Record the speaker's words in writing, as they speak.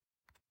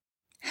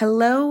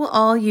Hello,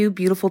 all you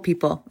beautiful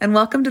people, and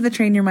welcome to the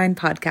Train Your Mind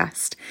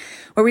podcast,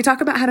 where we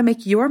talk about how to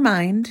make your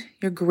mind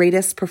your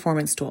greatest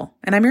performance tool.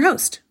 And I'm your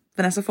host,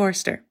 Vanessa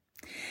Forrester.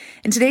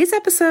 In today's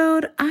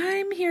episode,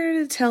 I'm here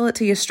to tell it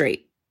to you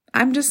straight.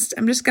 I'm just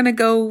going to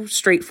go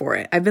straight for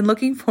it. I've been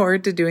looking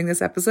forward to doing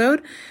this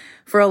episode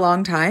for a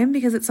long time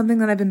because it's something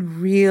that I've been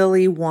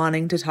really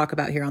wanting to talk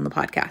about here on the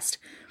podcast.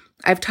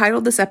 I've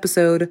titled this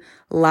episode,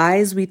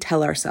 Lies We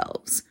Tell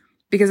Ourselves,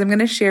 because I'm going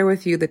to share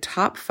with you the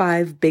top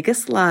 5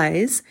 biggest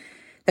lies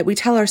that we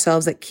tell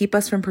ourselves that keep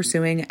us from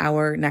pursuing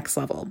our next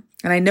level.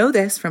 And I know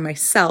this from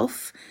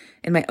myself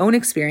in my own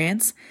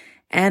experience.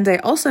 And I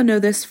also know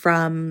this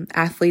from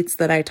athletes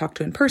that I talk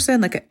to in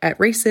person, like at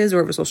races or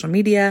over social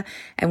media,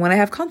 and when I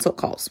have consult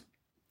calls.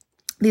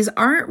 These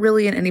aren't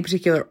really in any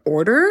particular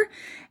order.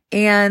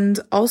 And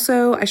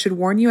also, I should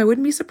warn you, I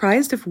wouldn't be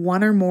surprised if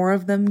one or more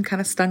of them kind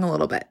of stung a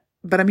little bit.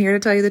 But I'm here to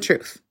tell you the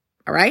truth.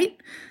 All right?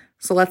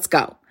 So let's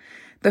go.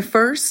 The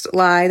first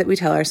lie that we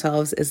tell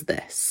ourselves is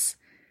this: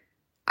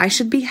 I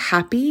should be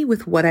happy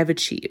with what I've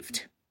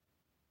achieved.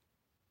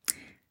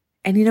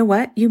 And you know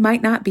what? You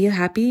might not be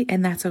happy,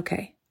 and that's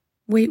okay.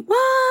 Wait,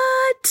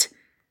 what?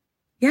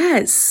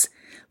 Yes.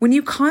 When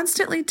you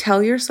constantly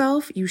tell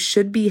yourself you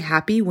should be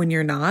happy when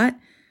you're not,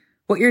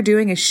 what you're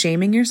doing is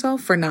shaming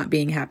yourself for not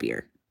being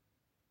happier.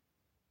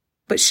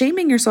 But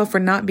shaming yourself for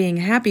not being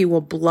happy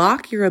will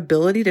block your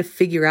ability to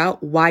figure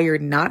out why you're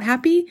not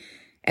happy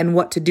and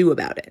what to do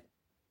about it.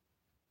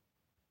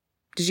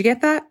 Did you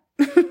get that?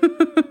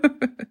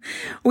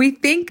 We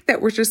think that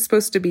we're just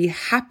supposed to be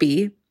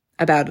happy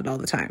about it all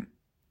the time,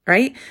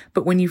 right?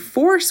 But when you're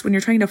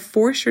trying to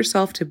force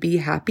yourself to be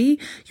happy,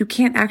 you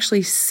can't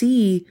actually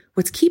see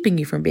what's keeping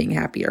you from being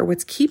happy or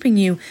what's keeping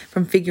you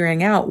from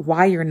figuring out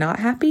why you're not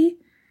happy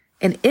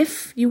and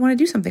if you want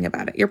to do something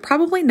about it. You're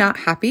probably not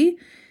happy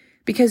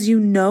because you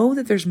know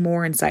that there's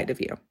more inside of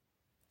you.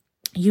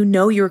 You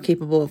know you're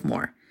capable of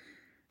more.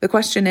 The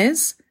question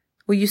is,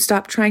 will you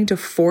stop trying to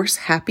force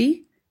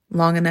happy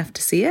long enough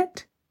to see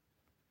it?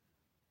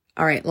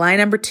 All right, lie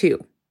number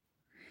 2.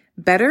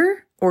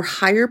 Better or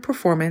higher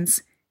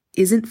performance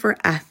isn't for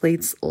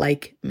athletes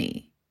like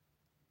me.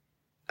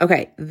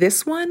 Okay,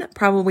 this one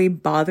probably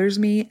bothers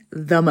me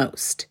the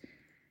most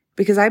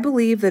because I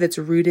believe that it's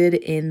rooted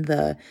in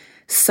the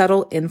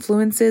subtle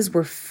influences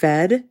we're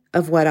fed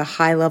of what a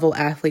high-level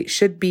athlete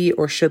should be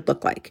or should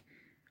look like.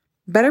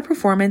 Better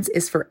performance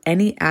is for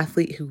any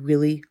athlete who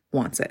really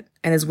wants it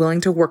and is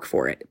willing to work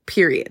for it,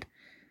 period.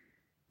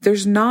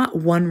 There's not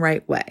one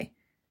right way.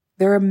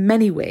 There are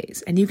many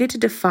ways, and you get to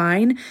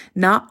define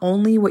not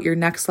only what your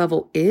next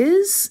level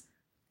is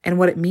and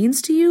what it means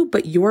to you,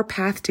 but your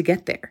path to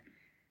get there,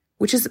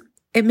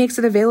 it makes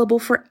it available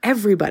for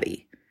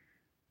everybody.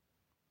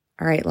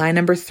 All right, lie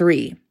number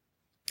 3.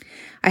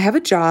 I have a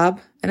job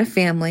and a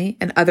family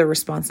and other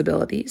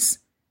responsibilities,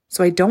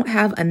 so I don't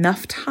have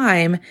enough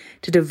time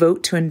to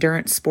devote to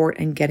endurance sport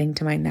and getting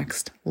to my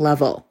next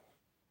level.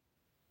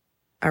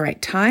 All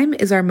right, time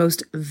is our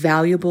most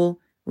valuable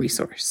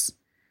resource,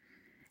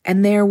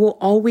 and there will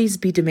always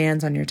be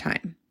demands on your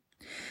time.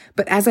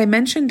 But as I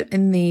mentioned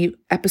in the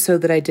episode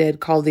that I did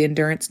called the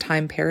Endurance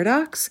Time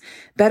Paradox,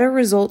 better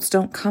results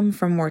don't come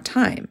from more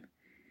time.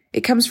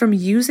 It comes from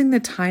using the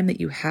time that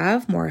you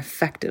have more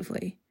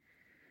effectively,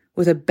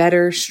 with a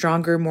better,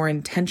 stronger, more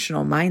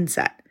intentional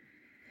mindset.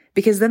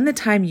 Because then the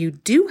time you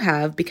do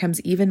have becomes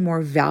even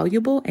more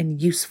valuable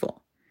and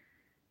useful.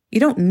 You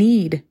don't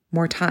need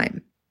more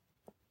time.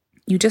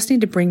 You just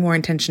need to bring more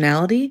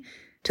intentionality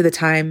to the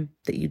time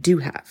that you do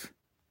have.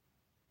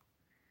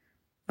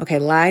 Okay,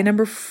 lie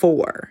number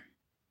 4.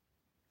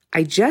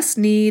 I just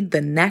need the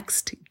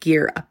next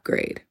gear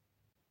upgrade.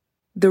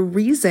 The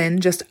reason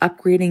just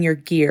upgrading your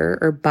gear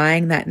or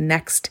buying that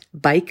next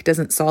bike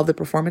doesn't solve the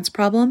performance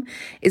problem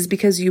is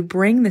because you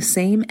bring the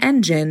same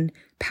engine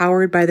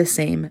powered by the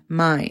same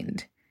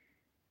mind.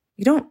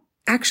 You don't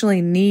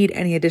actually need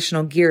any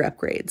additional gear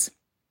upgrades.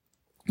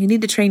 You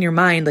need to train your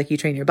mind like you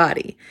train your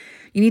body.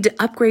 You need to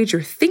upgrade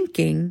your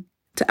thinking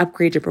to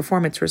upgrade your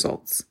performance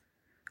results.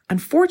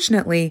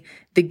 Unfortunately,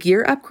 the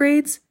gear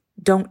upgrades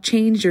don't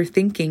change your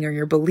thinking or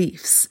your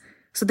beliefs,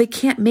 so they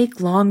can't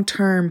make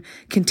long-term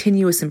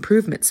continuous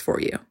improvements for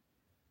you.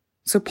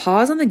 So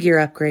pause on the gear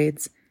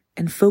upgrades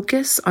and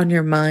focus on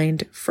your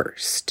mind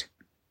first.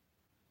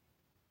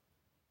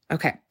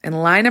 Okay,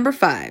 and lie number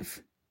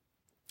 5.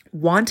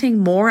 Wanting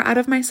more out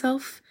of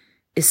myself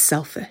is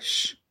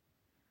selfish.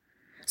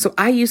 So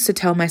I used to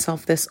tell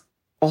myself this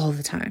all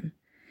the time.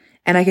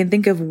 And I can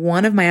think of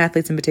one of my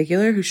athletes in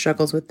particular who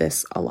struggles with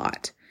this a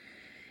lot.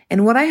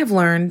 And what I have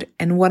learned,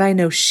 and what I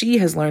know she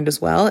has learned as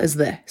well, is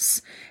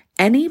this: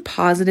 any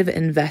positive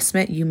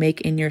investment you make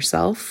in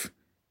yourself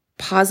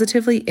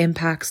positively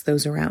impacts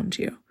those around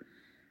you,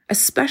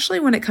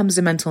 especially when it comes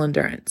to mental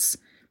endurance.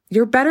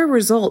 Your better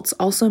results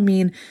also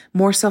mean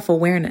more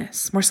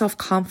self-awareness, more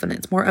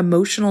self-confidence, more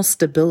emotional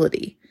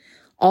stability,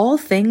 all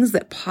things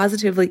that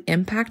positively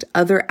impact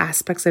other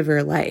aspects of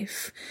your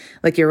life,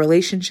 like your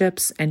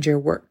relationships and your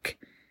work.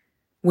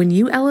 When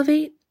you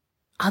elevate,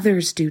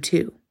 others do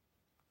too.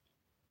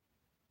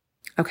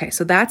 Okay,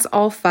 so that's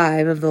all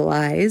 5 of the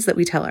lies that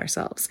we tell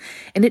ourselves.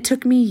 And it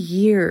took me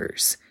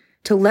years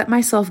to let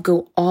myself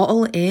go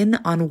all in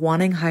on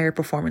wanting higher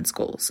performance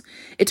goals.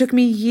 It took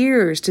me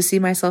years to see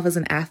myself as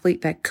an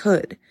athlete that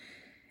could.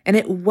 And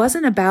it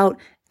wasn't about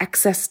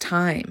excess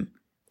time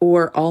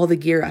or all the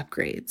gear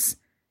upgrades.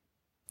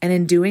 And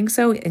in doing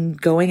so and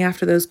going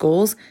after those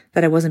goals,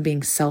 that I wasn't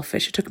being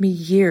selfish. It took me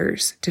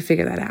years to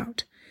figure that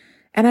out.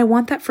 And I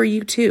want that for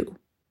you too.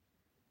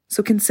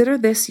 So consider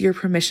this your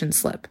permission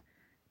slip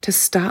to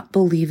stop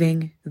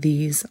believing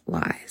these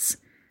lies.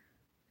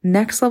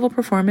 Next level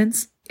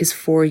performance is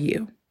for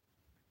you.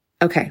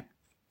 Okay,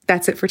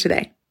 that's it for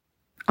today.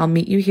 I'll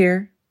meet you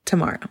here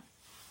tomorrow.